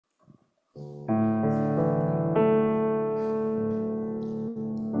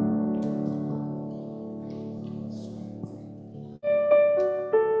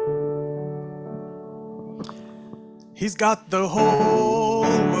got the whole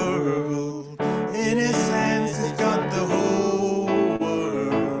world. In his hands, he's got the whole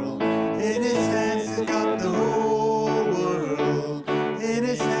world. In his hands, he's got the whole world. In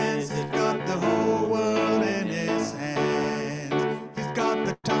his hands, he's got the whole world in his hands. He's got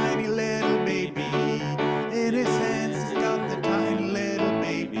the tiny little baby. In his hands, he's got the tiny little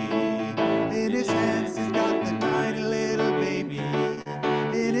baby. In his hands, he's got the tiny little baby.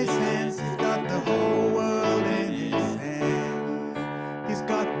 In his hands, he's got the whole world in his hands. He's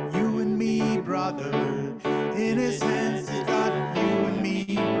got you and me, brother. In his hands, he's got you and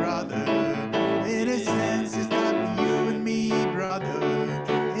me, brother. In his hands, he's got you and me, brother.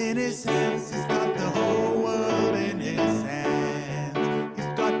 In his hands, he's got the whole world in his hands.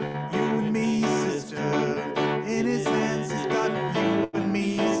 He's got you and me, sister. In his hands, he's got you and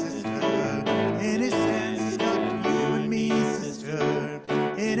me, sister. In his hands, he's got you and me, sister.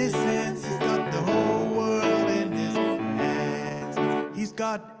 In his hands, he's got the whole world in his hands. He's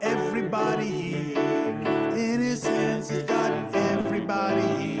got everybody here. In his hands, he's got everybody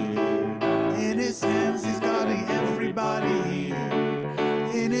here. In his hands, he's got everybody here.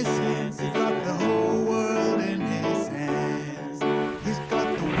 In his hands, he's got the whole world in his hands. He's got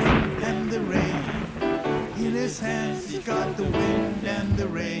the wind and the rain. In his hands, he's got the wind and the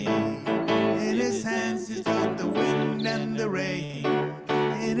rain.